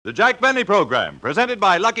The Jack Benny Program, presented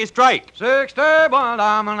by Lucky Strike. 61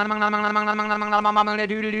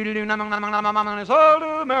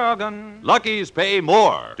 American. Lucky's pay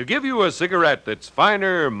more. To give you a cigarette that's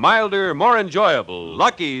finer, milder, more enjoyable.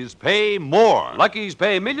 Lucky's pay more. Lucky's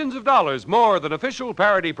pay millions of dollars more than official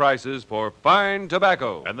parity prices for fine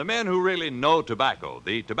tobacco. And the men who really know tobacco,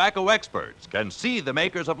 the tobacco experts, can see the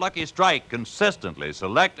makers of Lucky Strike consistently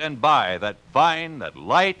select and buy that fine, that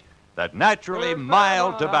light, that naturally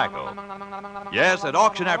mild tobacco. Yes, at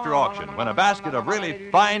auction after auction, when a basket of really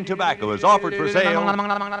fine tobacco is offered for sale,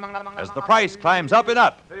 as the price climbs up and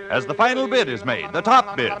up, as the final bid is made, the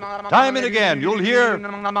top bid, time and again you'll hear,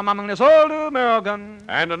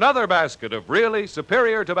 And another basket of really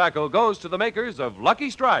superior tobacco goes to the makers of Lucky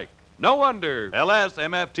Strike. No wonder.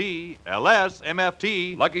 LSMFT,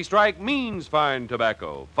 LSMFT. Lucky Strike means fine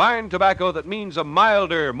tobacco. Fine tobacco that means a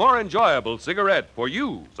milder, more enjoyable cigarette for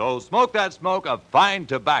you. So smoke that smoke of fine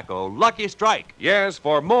tobacco, Lucky Strike. Yes,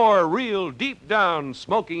 for more real deep-down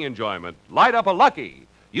smoking enjoyment, light up a Lucky.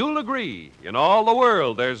 You'll agree, in all the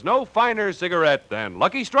world, there's no finer cigarette than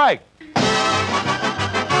Lucky Strike.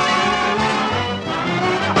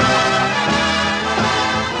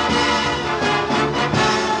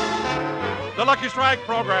 The Lucky Strike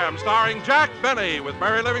program, starring Jack Benny, with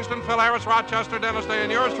Mary Livingston, Phil Harris, Rochester, Dennis Day,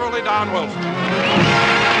 and yours truly, Don Wilson.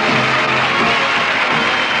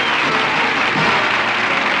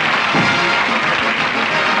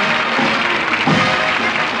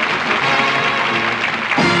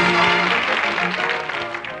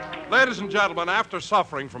 Ladies and gentlemen, after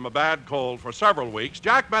suffering from a bad cold for several weeks,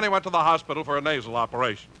 Jack Benny went to the hospital for a nasal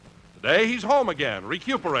operation. Today, he's home again,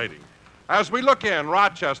 recuperating. As we look in,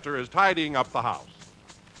 Rochester is tidying up the house.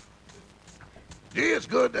 Gee, it's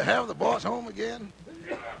good to have the boss home again.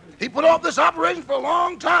 He put off this operation for a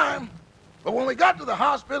long time, but when we got to the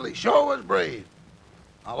hospital, he sure was brave.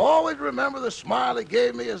 I'll always remember the smile he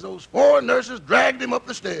gave me as those 4 nurses dragged him up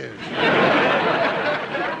the stairs.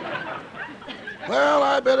 Well,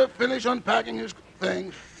 I better finish unpacking his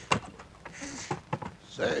things.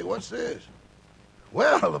 Say, what's this?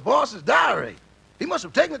 Well, the boss's diary. He must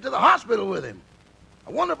have taken it to the hospital with him.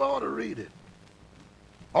 I wonder if I ought to read it.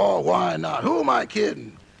 Oh, why not? Who am I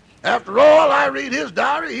kidding? After all, I read his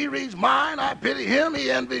diary, he reads mine, I pity him,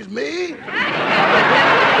 he envies me.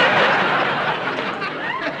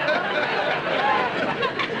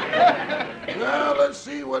 Well, let's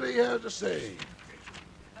see what he has to say.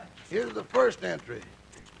 Here's the first entry.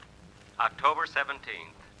 October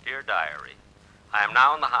 17th. Dear Diary, I am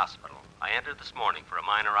now in the hospital. I entered this morning for a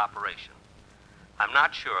minor operation. I'm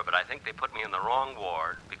not sure, but I think they put me in the wrong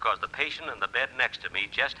ward because the patient in the bed next to me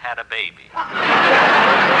just had a baby.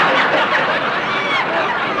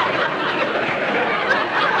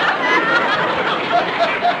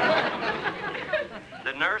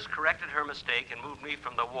 The nurse corrected her mistake and moved me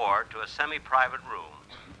from the ward to a semi-private room.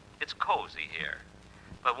 It's cozy here,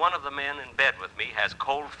 but one of the men in bed with me has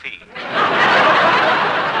cold feet.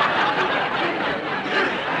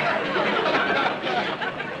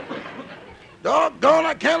 Doggone,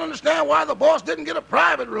 I can't understand why the boss didn't get a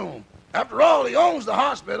private room. After all, he owns the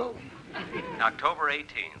hospital. October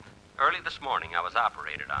 18th. Early this morning, I was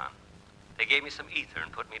operated on. They gave me some ether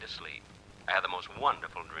and put me to sleep. I had the most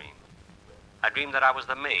wonderful dream. I dreamed that I was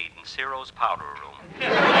the maid in Ciro's powder room.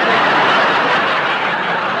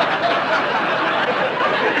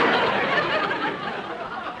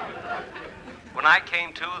 When I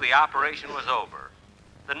came to, the operation was over.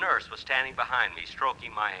 The nurse was standing behind me,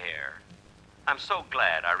 stroking my hair. I'm so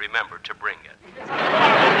glad I remembered to bring it.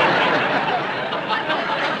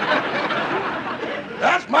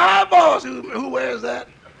 That's my boss who wears that.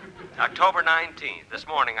 October 19th. This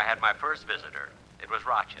morning I had my first visitor. It was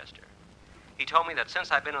Rochester. He told me that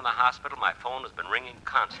since I've been in the hospital, my phone has been ringing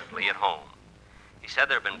constantly at home. He said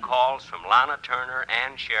there have been calls from Lana Turner,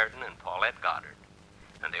 Ann Sheridan, and Paulette Goddard.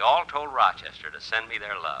 And they all told Rochester to send me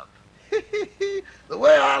their love. The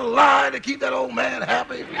way I lie to keep that old man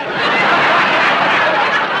happy.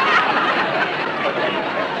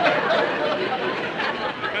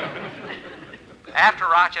 After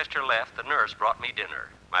Rochester left, the nurse brought me dinner,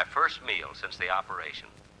 my first meal since the operation.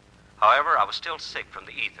 However, I was still sick from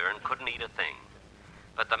the ether and couldn't eat a thing.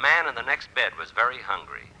 But the man in the next bed was very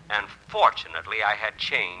hungry, and fortunately I had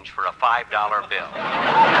change for a $5 bill.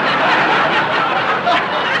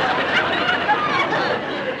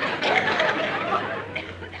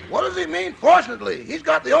 What does he mean, fortunately? He's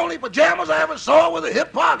got the only pajamas I ever saw with a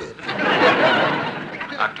hip pocket.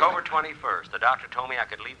 October 21st, the doctor told me I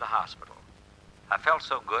could leave the hospital. I felt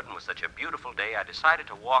so good and was such a beautiful day, I decided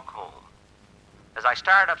to walk home. As I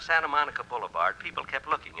started up Santa Monica Boulevard, people kept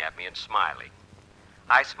looking at me and smiling.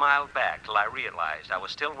 I smiled back till I realized I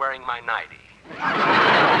was still wearing my nightie.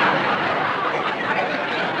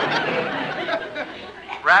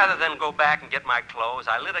 Rather than go back and get my clothes,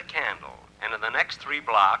 I lit a candle. And in the next 3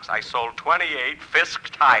 blocks, I sold 28 Fisk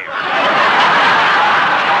tires.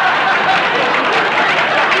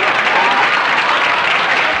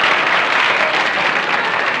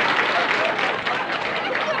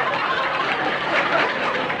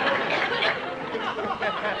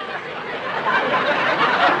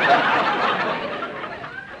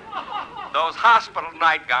 Those hospital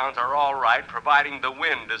nightgowns are all right, providing the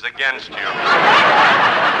wind is against you.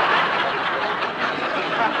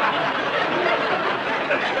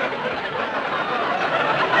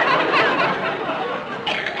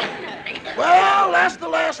 Well, that's the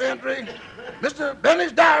last entry. Mr.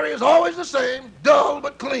 Benny's diary is always the same, dull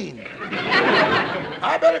but clean.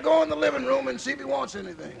 I better go in the living room and see if he wants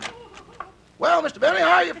anything. Well, Mr. Benny,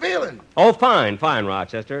 how are you feeling? Oh, fine,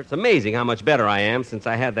 Rochester. It's amazing how much better I am since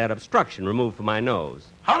I had that obstruction removed from my nose.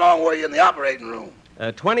 How long were you in the operating room?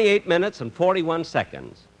 28 minutes and 41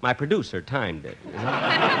 seconds. My producer timed it.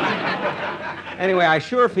 Anyway, I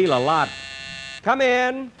sure feel a lot... Come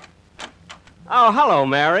in. Oh, hello,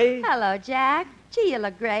 Mary. Hello, Jack. Gee, you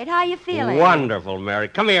look great. How you feeling? Wonderful, Mary.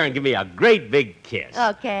 Come here and give me a great big kiss.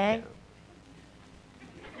 Okay.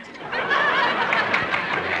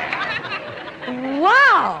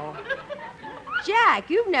 Wow! Jack,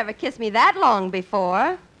 you've never kissed me that long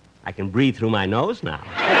before. I can breathe through my nose now.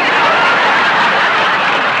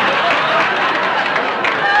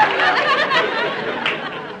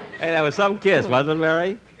 Hey, that was some kiss, wasn't it,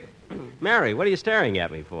 Mary? Mary, what are you staring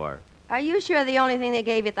at me for? Are you sure the only thing they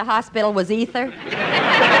gave you at the hospital was ether?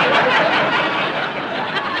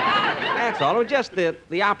 That's all. It was just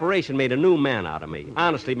the operation made a new man out of me.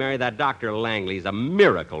 Honestly, Mary, that Dr. Langley's a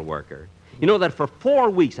miracle worker. You know that for 4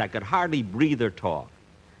 weeks I could hardly breathe or talk.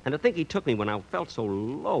 And to think he took me when I felt so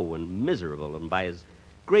low and miserable, and by his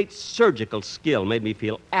great surgical skill made me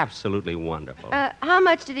feel absolutely wonderful. How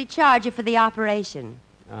much did he charge you for the operation?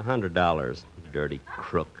 $100, dirty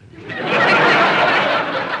crook.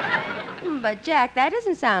 But, Jack, that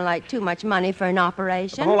doesn't sound like too much money for an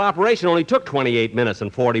operation. The whole operation only took 28 minutes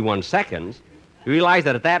and 41 seconds. You realize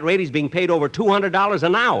that at that rate he's being paid over $200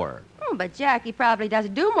 an hour. But, Jack, he probably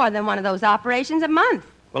doesn't do more than one of those operations a month.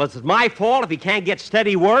 Well, it's my fault if he can't get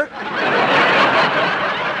steady work.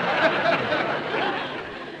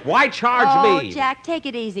 Why charge me? Oh, Jack, take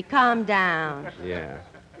it easy. Calm down. Yeah.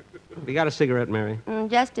 You got a cigarette, Mary?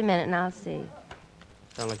 Just a minute and I'll see.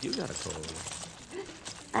 Sound like you got a cold.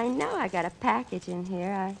 I know I got a package in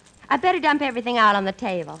here. I better dump everything out on the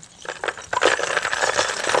table.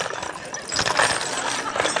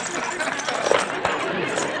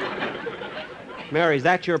 Mary, is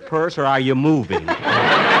that your purse or are you moving?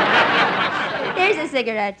 Here's a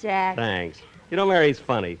cigarette, Jack. Thanks. You know, Mary, it's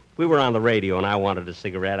funny. If we were on the radio and I wanted a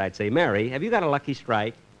cigarette, I'd say, Mary, have you got a Lucky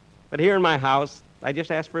Strike? But here in my house, I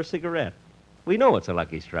just ask for a cigarette. We know it's a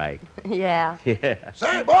Lucky Strike. Yeah. Yeah.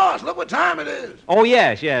 Say, boss, look what time it is. Oh,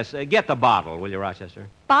 yes. Get the bottle, will you, Rochester?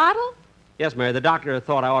 Bottle? Yes, Mary, the doctor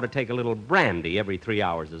thought I ought to take a little brandy every 3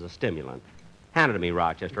 hours as a stimulant. Hand it to me,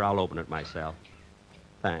 Rochester. I'll open it myself.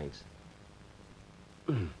 Thanks.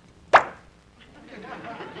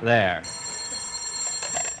 There.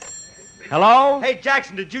 Hello? Hey,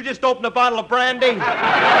 Jackson, did you just open a bottle of brandy?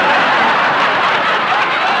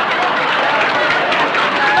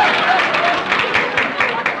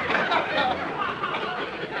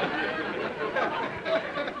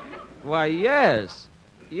 Why, yes.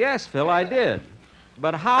 Yes, Phil, I did.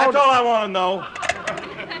 But how... That's all I want to know.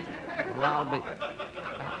 Well,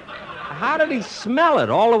 how did he smell it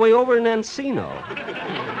all the way over in Encino?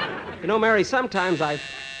 You know, Mary, sometimes I...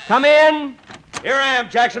 Come in. Here I am,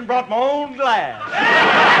 Jackson. Brought my own glass.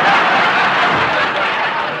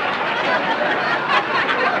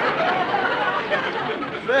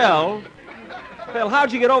 Phil,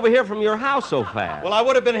 how'd you get over here from your house so fast? Well, I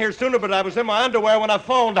would have been here sooner, but I was in my underwear when I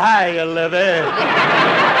phoned. Hi, Olivia.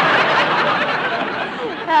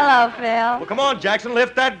 Hello, Phil. Well, come on, Jackson.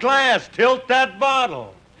 Lift that glass. Tilt that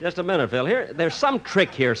bottle. Just a minute, Phil. There's some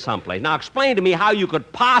trick here someplace. Now, explain to me how you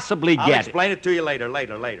could possibly I'll get explain it to you later.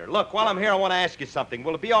 Look, while I'm here, I want to ask you something.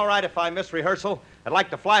 Will it be all right if I miss rehearsal? I'd like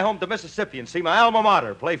to fly home to Mississippi and see my alma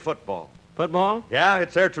mater play football. Football? Yeah,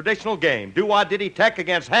 it's their traditional game. Do-wah-diddy Tech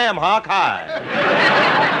against Ham Hock High.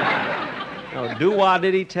 Oh,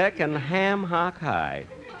 Do-wah-diddy Tech and Ham Hock High.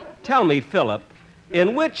 Tell me, Philip,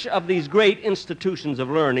 in which of these great institutions of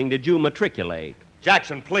learning did you matriculate?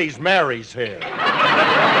 Jackson, please, Mary's here.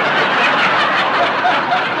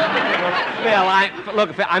 Phil,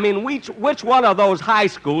 which one of those high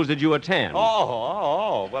schools did you attend? Oh,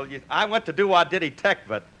 Oh, well, I went to do Diddy Tech,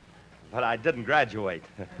 but I didn't graduate.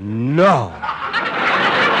 No.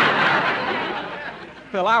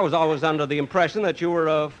 Phil, I was always under the impression that you were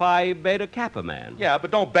a Phi Beta Kappa man. Yeah,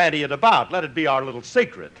 but don't bandy it about. Let it be our little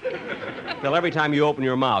secret. Phil, every time you open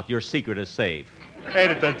your mouth, your secret is safe.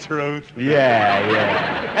 Ain't it the truth?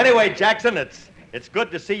 Yeah. Anyway, Jackson, it's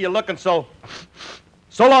good to see you looking so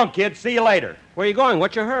long, kid. See you later. Where are you going?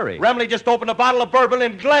 What's your hurry? Remley just opened a bottle of bourbon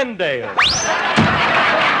in Glendale.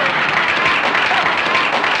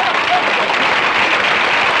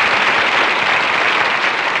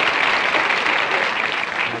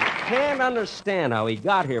 I can't understand how he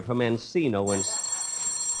got here from Encino and...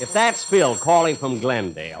 If that's Phil calling from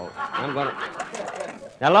Glendale, I'm gonna...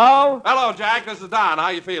 Hello? Hello, Jack. This is Don. How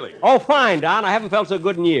you feeling? Oh, fine, Don. I haven't felt so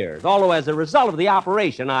good in years. Although, as a result of the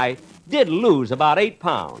operation, I did lose about 8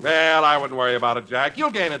 pounds. Well, I wouldn't worry about it, Jack.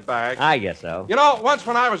 You'll gain it back. I guess so. You know, once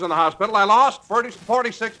when I was in the hospital, I lost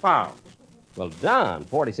 46 pounds. Well, Don,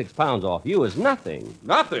 46 pounds off you is nothing.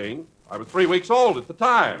 Nothing? I was 3 weeks old at the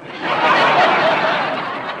time.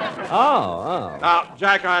 Oh. Now,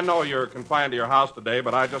 Jack, I know you're confined to your house today,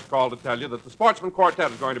 but I just called to tell you that the Sportsman Quartet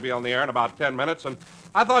is going to be on the air in about 10 minutes, and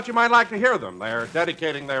I thought you might like to hear them. They're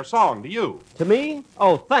dedicating their song to you. To me?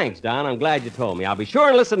 Oh, thanks, Don. I'm glad you told me. I'll be sure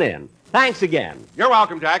and listen in. Thanks again. You're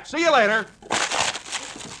welcome, Jack. See you later.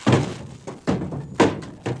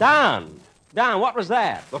 Don, what was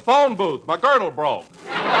that? The phone booth. My girdle broke.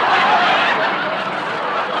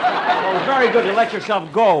 Oh, it's very good to let yourself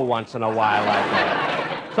go once in a while like that.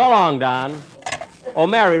 So long, Don. Oh,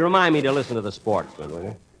 Mary, remind me to listen to the Sportsman, will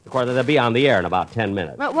you? Of course, they'll be on the air in about 10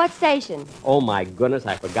 minutes. What station? Oh, my goodness,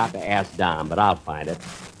 I forgot to ask Don, but I'll find it.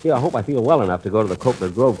 Gee, I hope I feel well enough to go to the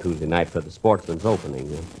Copeland Grove Tuesday night for the Sportsman's opening.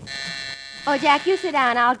 Oh, Jack, you sit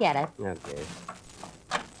down. I'll get it. Okay.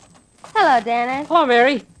 Hello, Dennis. Hello,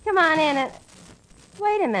 Mary. Come on in.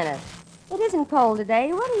 Wait a minute. It isn't cold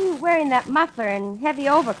today. What are you wearing that muffler and heavy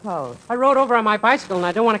overcoat? I rode over on my bicycle, and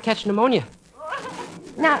I don't want to catch pneumonia.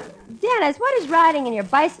 Now, Dennis, what has riding in your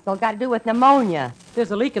bicycle got to do with pneumonia?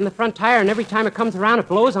 There's a leak in the front tire, and every time it comes around, it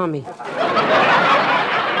blows on me.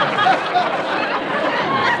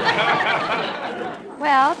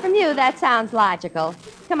 Well, from you, that sounds logical.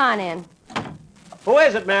 Come on in. Who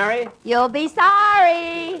is it, Mary? You'll be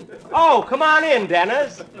sorry. Oh, come on in,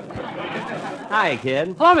 Dennis. Hi,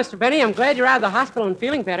 kid. Hello, Mr. Benny. I'm glad you're out of the hospital and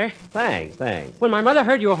feeling better. Thanks. When my mother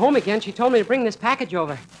heard you were home again, she told me to bring this package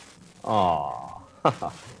over. Oh,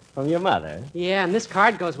 from your mother? Yeah, and this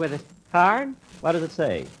card goes with it. Card? What does it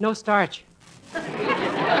say? No starch.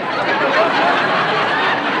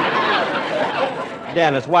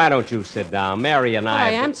 Dennis, why don't you sit down? Mary and I...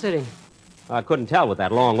 I am sitting. I couldn't tell with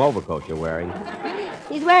that long overcoat you're wearing.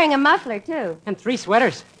 He's wearing a muffler, too. And 3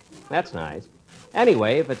 sweaters. That's nice.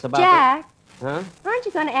 Anyway, if it's about... Jack. Huh? Aren't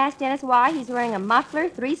you going to ask Dennis why he's wearing a muffler,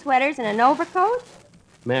 3 sweaters, and an overcoat?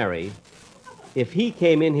 Mary, if he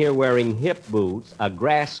came in here wearing hip boots, a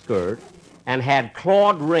grass skirt, and had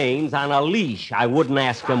clawed reins on a leash, I wouldn't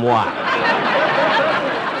ask him why.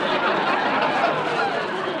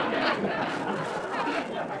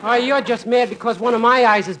 Oh, you're just mad because one of my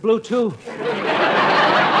eyes is blue, too.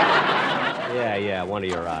 Yeah, one of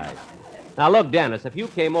your eyes. Now, look, Dennis, if you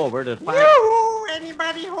came over to find... Yoo-hoo!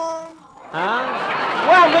 Anybody home? Huh?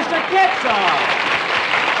 Well, Mr. Kitzel!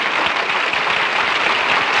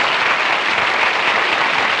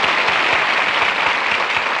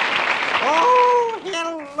 Oh,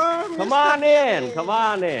 hello, Come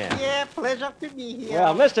on in. Yeah, pleasure to be here.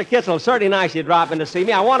 Well, Mr. Kitzel, certainly nice you dropped in to see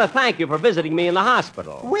me. I want to thank you for visiting me in the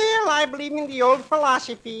hospital. Well, I believe in the old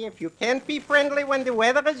philosophy. If you can't be friendly when the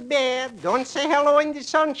weather is bad, don't say hello in the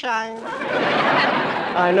sunshine.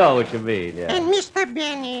 I know what you mean, yeah. And Mr.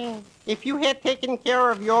 Benny, if you had taken care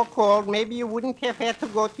of your cold, maybe you wouldn't have had to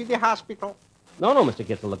go to the hospital. No, Mr.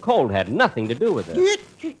 Kitzel, the cold had nothing to do with it.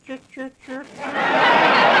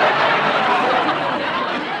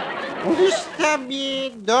 Mr. B,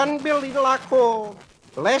 don't belittle a cold.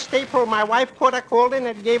 Last April, my wife caught a cold and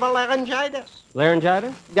it gave her laryngitis.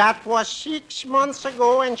 Laryngitis? That was 6 months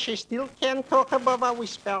ago, and she still can't talk above a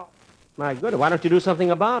whisper. My goodness, why don't you do something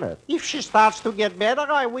about it? If she starts to get better,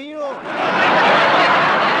 I will.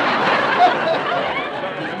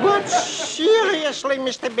 But seriously,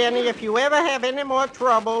 Mr. Benny, if you ever have any more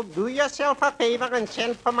trouble, do yourself a favor and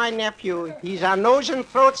send for my nephew. He's our nose and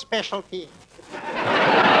throat specialty.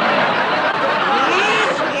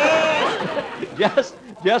 Yes.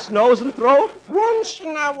 Just nose and throat? Once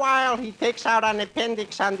in a while, he takes out an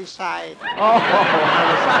appendix on the side. Oh, on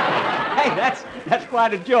the side. Hey, that's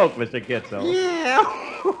quite a joke, Mr. Kitzel. Yeah.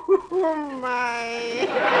 Oh, my.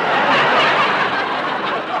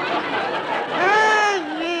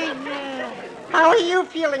 How are you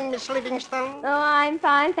feeling, Miss Livingstone? Oh, I'm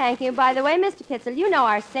fine, thank you. By the way, Mr. Kitzel, you know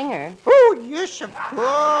our singer. Oh, yes, of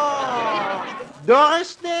course.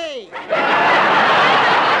 Doris Day.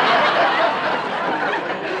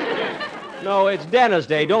 No, it's Dennis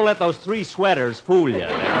Day. Don't let those 3 sweaters fool you.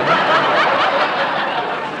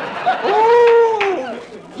 Oh,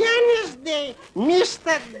 Dennis Day.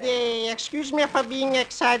 Mr. Day, excuse me for being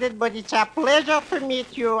excited, but it's a pleasure to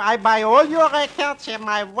meet you. I buy all your records, and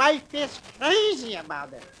my wife is crazy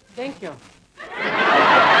about it. Thank you.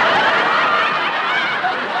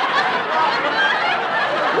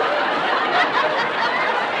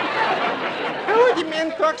 Oh, the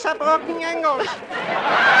man talks a broken English.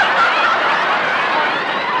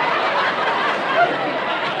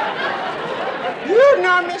 You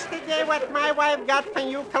know, Mr. Day, what my wife got for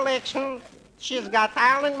you collection? She's got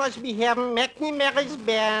Ireland Must Be Heaven, McNamary's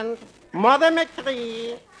Band, Mother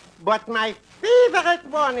McCree, but my favorite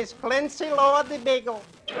one is Clancy Lower the Bagel.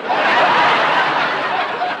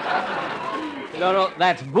 No,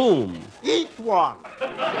 that's Boom. Eat one.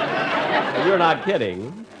 You're not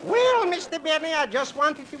kidding. Well, Mr. Benny, I just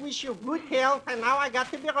wanted to wish you good health, and now I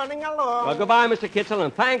got to be running along. Well, goodbye, Mr. Kitzel,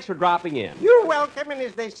 and thanks for dropping in. You're welcome, and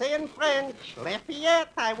as they say in French, Lafayette,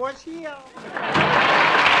 I was here.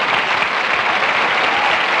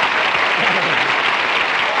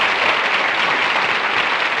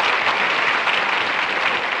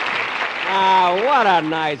 Ah, what a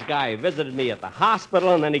nice guy. He visited me at the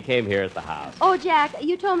hospital, and then he came here at the house. Oh, Jack,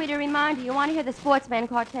 you told me to remind you. You want to hear the Sportsman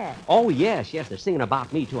Quartet? Oh, yes, they're singing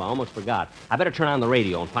about me, too. I almost forgot. I better turn on the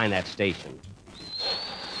radio and find that station.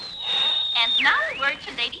 And now a word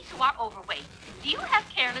to ladies who are overweight. Do you have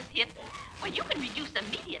careless hips? Well, you can reduce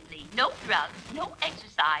immediately. No drugs, no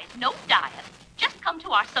exercise, no diet. Just come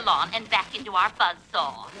to our salon and back into our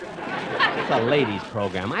buzzsaw. It's a ladies'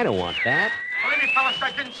 program. I don't want that. Believe me, fellas,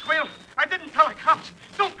 I didn't squeal. I didn't tell the cops.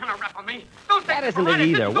 Don't pin a rap on me. Those That things isn't are it right. I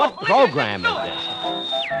either. didn't do What it. program Believe me, I is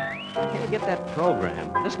didn't this? I can't get that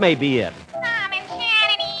program. This may be it. Come and chat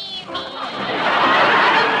it easy.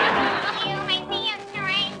 You may be a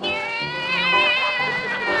stranger.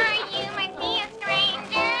 You may be a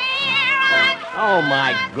stranger. Oh,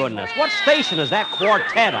 my goodness. What station is that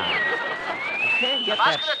quartet on? I can't get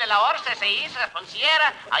that. Vasculo de la Orsa se hizo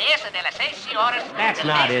funciona a esa de las 6 horas. That's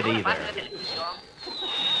not it either. But,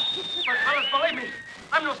 fellas, believe me,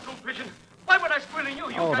 I'm no school pigeon. Why would I squeal in you?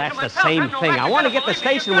 You Oh, guys that's are the myself. same I'm no thing. rap. I You want to gotta get the believe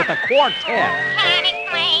me. station with the quartet. Can't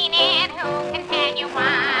explain it. Who can tell you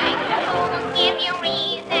why? Who will give you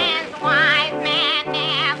reasons? Wise man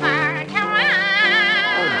never try.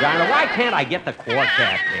 Oh, darn it. Why can't I get the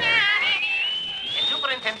quartet here? El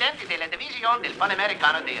superintendente de la división del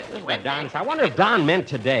Panamericano de Darn it. I wonder if Don meant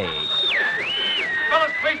today.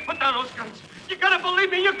 Fellas, please put down those guns. You gotta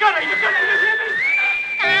believe me. You gotta. You hear me?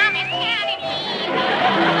 Come and tell it easy.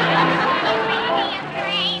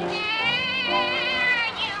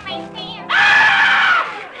 You may be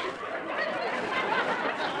a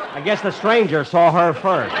stranger. I guess the stranger saw her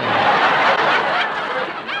first.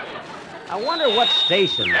 I wonder what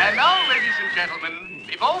station. And now, ladies and gentlemen,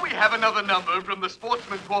 before we have another number from the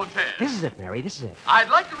Sportsman Quartet, This is it, Mary. This is it. I'd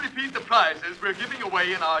like to repeat the prizes we're giving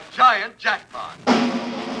away in our giant jackpot.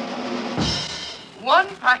 1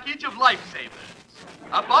 package of Lifesavers,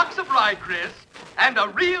 a box of Rye Crisp, and a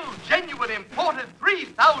real, genuine, imported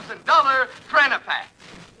 $3,000 Tranapack.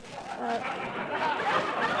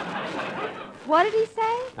 What did he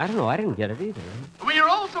say? I don't know. I didn't get it either. We are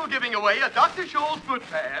also giving away a Dr. Scholl's foot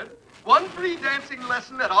pad, 1 free dancing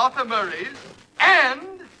lesson at Arthur Murray's,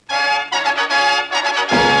 and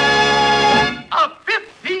a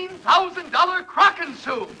 $15,000 crock and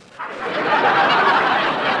soup.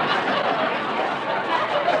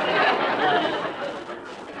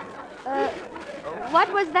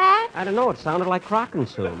 What was that? I don't know. It sounded like crock and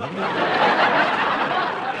soup.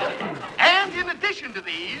 And in addition to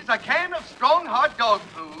these, a can of strong hard dog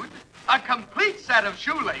food, a complete set of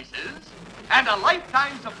shoelaces, and a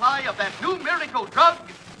lifetime supply of that new miracle drug,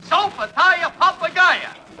 Sulfataya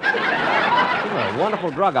Papagaya. A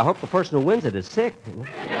wonderful drug. I hope the person who wins it is sick.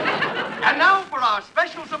 And now for our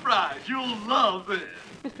special surprise. You'll love this.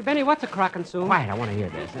 Mr. Benny, what's a crock and soon? Quiet. I want to hear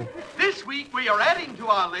this. This week we are adding to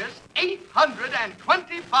our list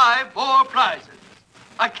 825 more prizes.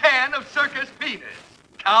 A can of circus peanuts.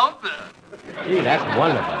 Count them. Gee, that's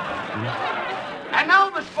wonderful. And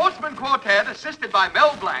now the Sportsman Quartet, assisted by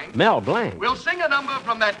Mel Blanc, Mel Blanc. will sing a number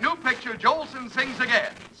from that new picture Jolson sings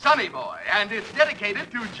again, Sonny Boy, and it's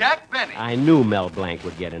dedicated to Jack Benny. I knew Mel Blanc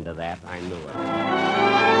would get into that. I knew it.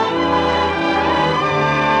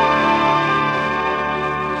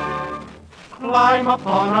 Climb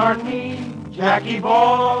upon our knee, Jackie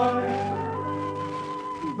boy.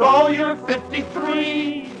 Though you're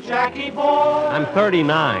 53, Jackie boy, I'm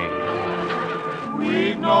 39.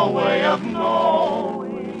 we've no way of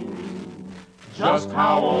knowing just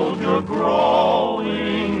how old you're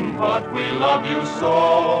growing, but we love you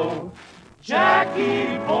so,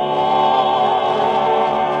 Jackie boy.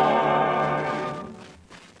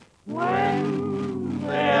 When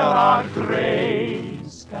there are gray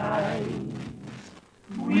skies,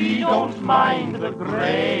 we don't mind the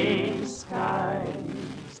gray skies.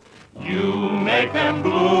 You make them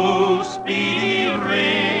blue, Speedy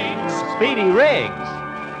Riggs. Speedy Riggs?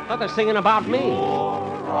 I thought they're singing about me.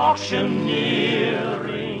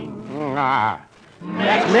 Auctioneering.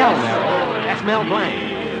 That's Mel, Mel. That's Mel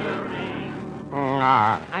Blanc.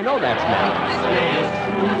 I know that's Mel.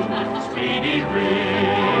 Speedy Riggs.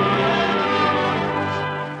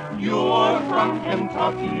 You're from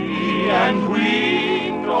Kentucky, and we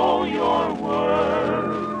know your word.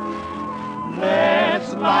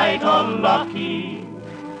 Let's light a lucky,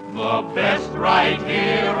 the best right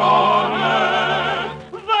here on earth.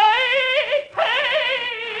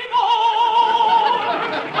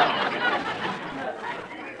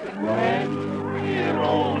 When we're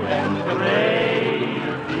old and gray,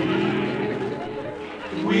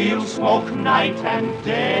 we'll smoke night and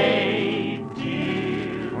day,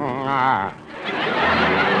 dear.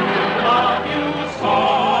 Love you so,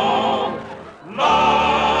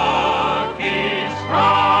 Lucky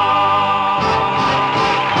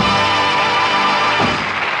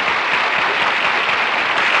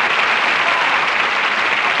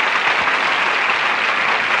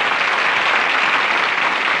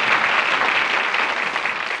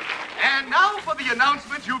And now for the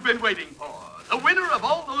announcement you've been waiting for. The winner of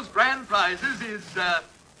all those grand prizes is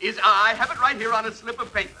I have it right here on a slip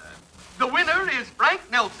of paper. The winner is Frank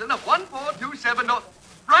Nelson of 1427 North.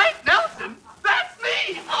 Frank Nelson? That's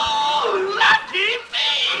me! Oh, lucky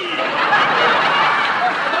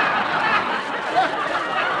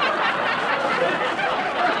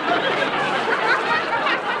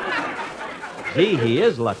Gee, he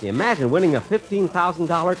is lucky. Imagine winning a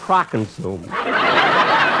 $15,000 crock consume.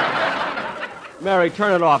 Mary,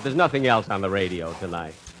 turn it off. There's nothing else on the radio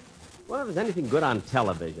tonight. Well, if there's anything good on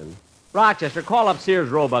television. Rochester, call up Sears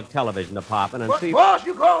Roebuck Television Department and But, see... boss,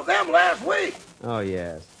 you called them last week. Oh,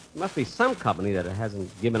 yes. There must be some company that hasn't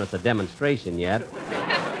given us a demonstration yet.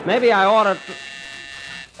 Maybe I ought to...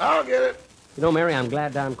 I'll get it. You know, Mary, I'm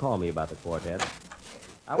glad Don called me about the quartet.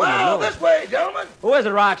 Well, this way, gentlemen. Who is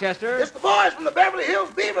it, Rochester? It's the boys from the Beverly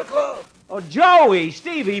Hills Beaver Club. Oh, Joey,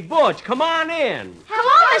 Stevie, Butch, come on in.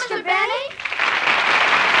 Hello, Mr. Benny.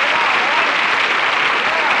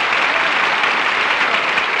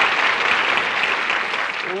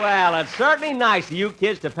 Well, it's certainly nice of you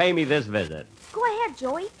kids to pay me this visit. Go ahead,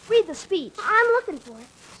 Joey. Read the speech. I'm looking for it.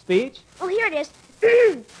 Speech? Oh, here it is.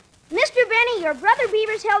 Mr. Benny, your brother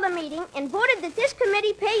Beavers held a meeting and voted that this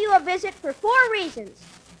committee pay you a visit for 4 reasons.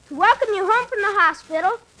 To welcome you home from the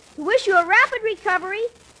hospital, to wish you a rapid recovery,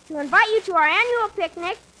 to invite you to our annual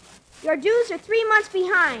picnic. Your dues are 3 months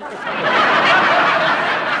behind.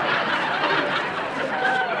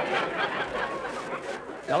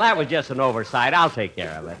 Well, that was just an oversight. I'll take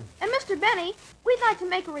care of it. And Mr. Benny, we'd like to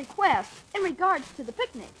make a request in regards to the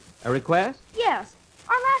picnic. A request? Yes.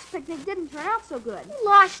 Our last picnic didn't turn out so good. We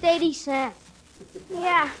lost 80 cents.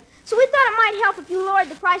 Yeah. So we thought it might help if you lowered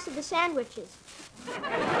the price of the sandwiches.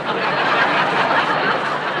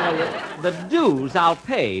 Well, the dues I'll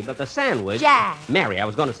pay, but the sandwich... Jack. Mary, I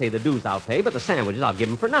was going to say the dues I'll pay, but the sandwiches I'll give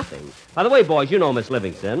them for nothing. By the way, boys, you know Miss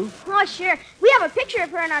Livingston. Oh, sure. We have a picture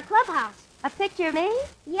of her in our clubhouse. A picture of me?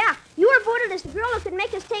 Yeah. You were voted as the girl who could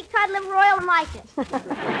make us take cod liver oil and like it.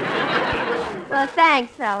 Well,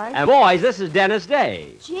 thanks, fellas. And boys, this is Dennis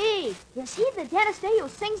Day. Gee, is he the Dennis Day who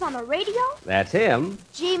sings on the radio? That's him.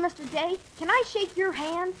 Gee, Mr. Day, can I shake your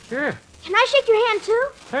hand? Sure. Can I shake your hand, too?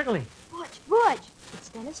 Certainly. Butch, it's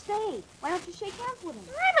Dennis Day. Why don't you shake hands with him?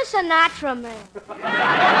 I'm a Sinatra man.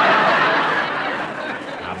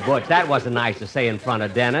 Now, Butch, that wasn't nice to say in front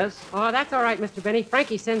of Dennis. Oh, that's all right, Mr. Benny.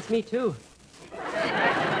 Frankie sends me, too.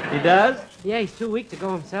 He does? Yeah, he's too weak to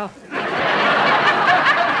go himself.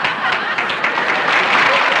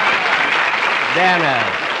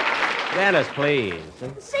 Dennis, please.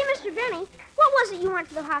 Say, Mr. Benny, what was it you went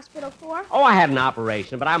to the hospital for? Oh, I had an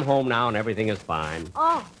operation, but I'm home now and everything is fine.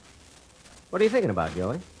 Oh. What are you thinking about,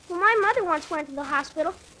 Joey? Well, my mother once went to the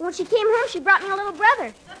hospital, and when she came home, she brought me a little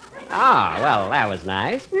brother. Ah, well, that was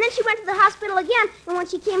nice. And then she went to the hospital again, and when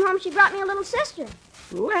she came home, she brought me a little sister.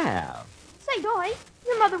 Well. Say, Doy,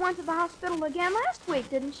 your mother went to the hospital again last week,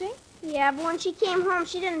 didn't she? Yeah, but when she came home,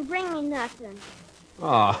 she didn't bring me nothing.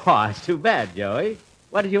 Oh, it's too bad, Joey.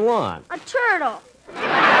 What did you want? A turtle.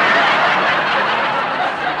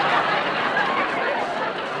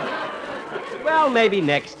 Well, maybe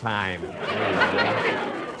next time.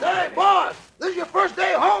 Say, boss, this is your first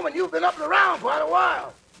day home, and you've been up and around quite a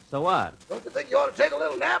while. So what? Don't you think you ought to take a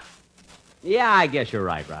little nap? Yeah, I guess you're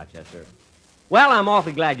right, Rochester. Well, I'm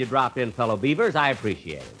awfully glad you dropped in, fellow Beavers. I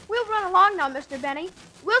appreciate it. We'll run along now, Mr. Benny.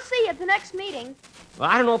 We'll see you at the next meeting. Well,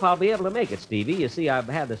 I don't know if I'll be able to make it, Stevie. You see, I've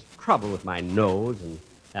had this trouble with my nose, and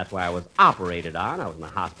that's why I was operated on. I was in the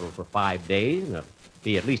hospital for 5 days, and it'll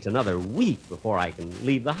be at least another week before I can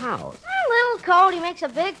leave the house. A little cold, he makes a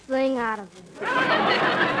big thing out of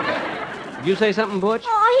it. Did you say something, Butch?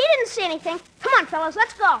 Oh, he didn't say anything. Come on, fellas,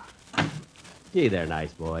 let's go. Gee, they're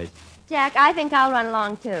nice boys. Jack, I think I'll run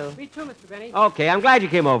along, too. Me too, Mr. Benny. Okay, I'm glad you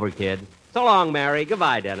came over, kid. So long, Mary.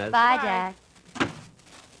 Goodbye, Dennis. Bye, Jack.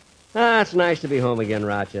 It's nice to be home again,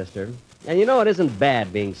 Rochester. And you know, it isn't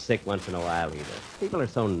bad being sick once in a while, either. People are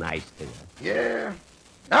so nice to you. Yeah.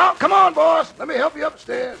 Now, come on, boss. Let me help you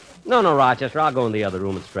upstairs. No, Rochester. I'll go in the other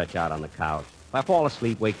room and stretch out on the couch. If I fall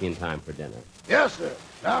asleep, wake me in time for dinner. Yes, sir.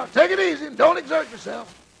 Now, take it easy and don't exert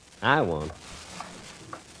yourself. I won't.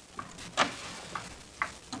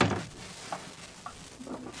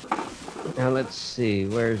 Now, let's see.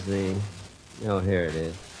 Where's the... Oh, here it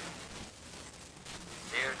is.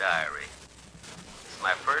 Dear Diary, it's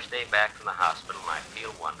my first day back from the hospital, and I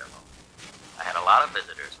feel wonderful. I had a lot of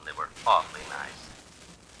visitors, and they were awfully nice.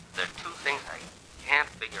 There are two things I can't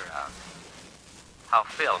figure out. How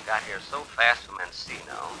Phil got here so fast from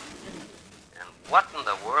Encino, and what in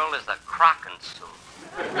the world is a Crockensoon?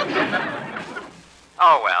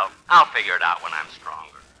 Oh, well, I'll figure it out when I'm stronger.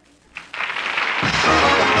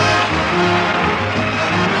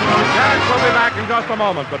 Jack will be back in just a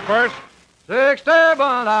moment, but first... To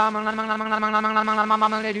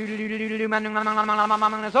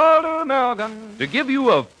give you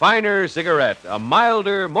a finer cigarette, a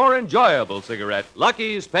milder, more enjoyable cigarette,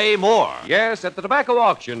 Lucky's pay more. Yes, at the tobacco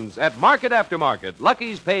auctions, at market after market,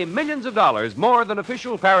 Lucky's pay millions of dollars more than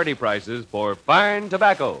official parity prices for fine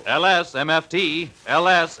tobacco. LSMFT,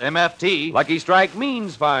 LSMFT. Lucky Strike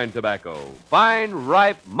means fine tobacco. Fine,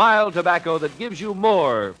 ripe, mild tobacco that gives you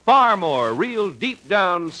more, far more, real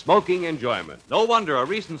deep-down smoking enjoyment. No wonder a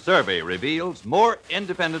recent survey reveals more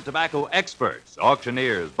independent tobacco experts,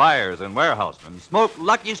 auctioneers, buyers, and warehousemen smoke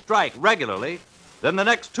Lucky Strike regularly than the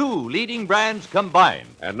next two leading brands combined.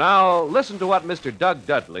 And now, listen to what Mr. Doug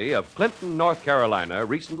Dudley of Clinton, North Carolina,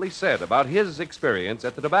 recently said about his experience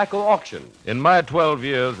at the tobacco auction. In my 12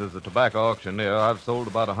 years as a tobacco auctioneer, I've sold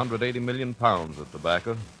about 180 million pounds of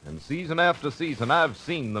tobacco. And season after season, I've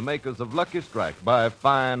seen the makers of Lucky Strike buy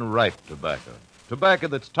fine, ripe tobacco. Tobacco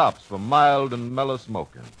that's tops for mild and mellow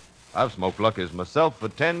smoking. I've smoked Lucky's myself for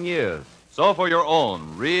 10 years. So for your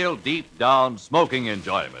own real deep-down smoking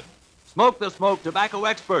enjoyment, smoke the smoke tobacco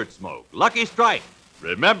expert smoke, Lucky Strike.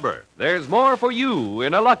 Remember, there's more for you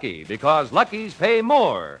in a Lucky because Lucky's pay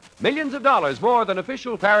more. Millions of dollars more than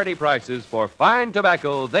official parity prices for fine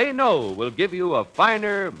tobacco they know will give you a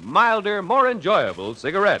finer, milder, more enjoyable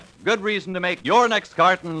cigarette. Good reason to make your next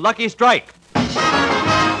carton Lucky Strike.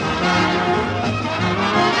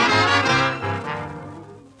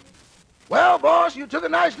 Well, boss, you took a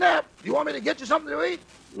nice nap. You want me to get you something to eat?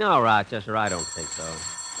 No, Rochester, I don't think so.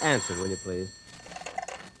 Answer, will you, please?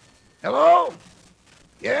 Hello?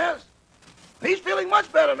 Yes? He's feeling much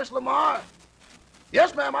better, Miss Lamar.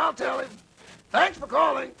 Yes, ma'am, I'll tell him. Thanks for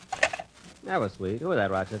calling. That was sweet. Who was that,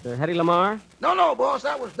 Rochester? Hetty Lamar? No, boss,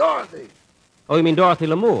 that was Dorothy. Oh, you mean Dorothy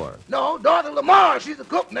Lamour? No, Dorothy Lamar. She's the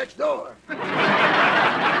cook next door.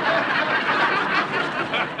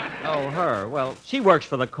 Oh, her. Well, she works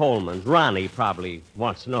for the Colemans. Ronnie probably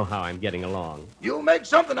wants to know how I'm getting along. You'll make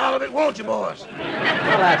something out of it, won't you, boss? Well,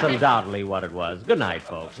 that's undoubtedly what it was. Good night,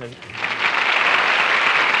 folks. Be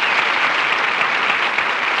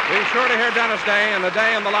sure to hear Dennis Day and the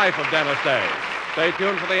day in the life of Dennis Day. Stay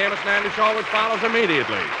tuned for the Amos and Andy Show, which follows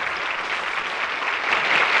immediately.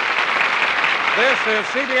 This is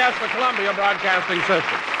CBS, the Columbia Broadcasting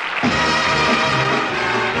System.